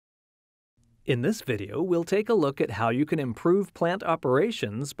In this video, we'll take a look at how you can improve plant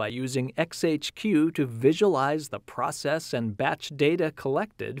operations by using XHQ to visualize the process and batch data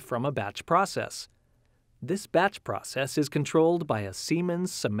collected from a batch process. This batch process is controlled by a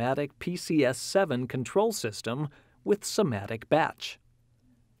Siemens Somatic PCS7 control system with Somatic Batch.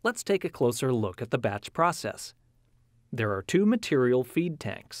 Let's take a closer look at the batch process. There are two material feed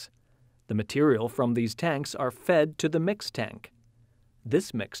tanks. The material from these tanks are fed to the mix tank.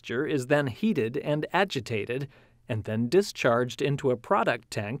 This mixture is then heated and agitated and then discharged into a product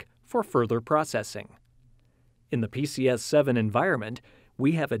tank for further processing. In the PCS7 environment,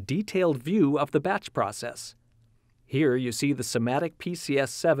 we have a detailed view of the batch process. Here you see the Somatic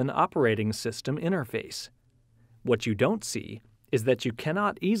PCS7 operating system interface. What you don't see is that you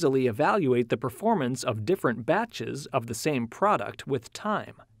cannot easily evaluate the performance of different batches of the same product with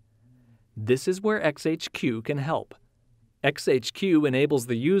time. This is where XHQ can help. XHQ enables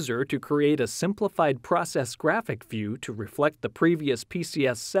the user to create a simplified process graphic view to reflect the previous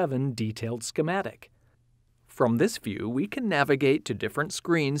PCS7 detailed schematic. From this view, we can navigate to different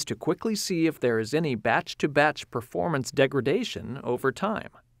screens to quickly see if there is any batch-to-batch performance degradation over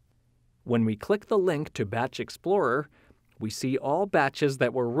time. When we click the link to Batch Explorer, we see all batches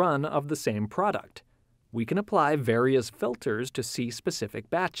that were run of the same product. We can apply various filters to see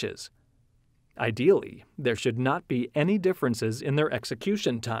specific batches. Ideally, there should not be any differences in their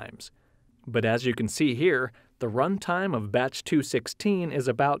execution times. But as you can see here, the runtime of batch 216 is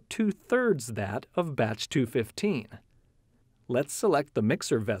about 2/3 that of batch 215. Let's select the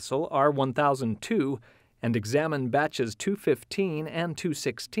mixer vessel R1002 and examine batches 215 and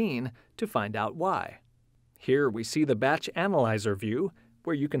 216 to find out why. Here we see the Batch Analyzer view,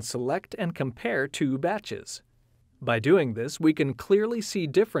 where you can select and compare two batches. By doing this, we can clearly see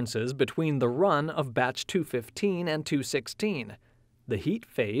differences between the run of batch 215 and 216. The heat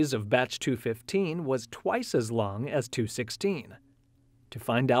phase of batch 215 was twice as long as 216. To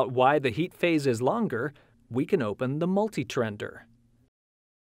find out why the heat phase is longer, we can open the multi-trender.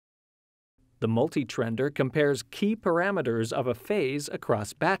 The multi-trender compares key parameters of a phase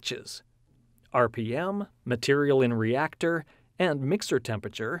across batches: RPM, material in reactor, and mixer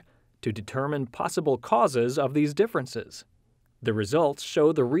temperature, to determine possible causes of these differences. The results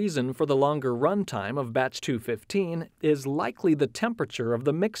show the reason for the longer runtime of batch 215 is likely the temperature of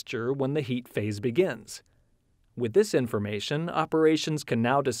the mixture when the heat phase begins. With this information, operations can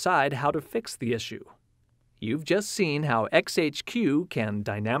now decide how to fix the issue. You've just seen how XHQ can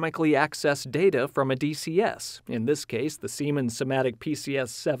dynamically access data from a DCS, in this case the Siemens Somatic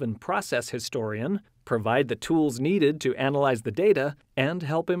PCS7 Process Historian, provide the tools needed to analyze the data, and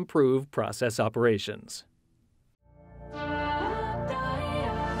help improve process operations.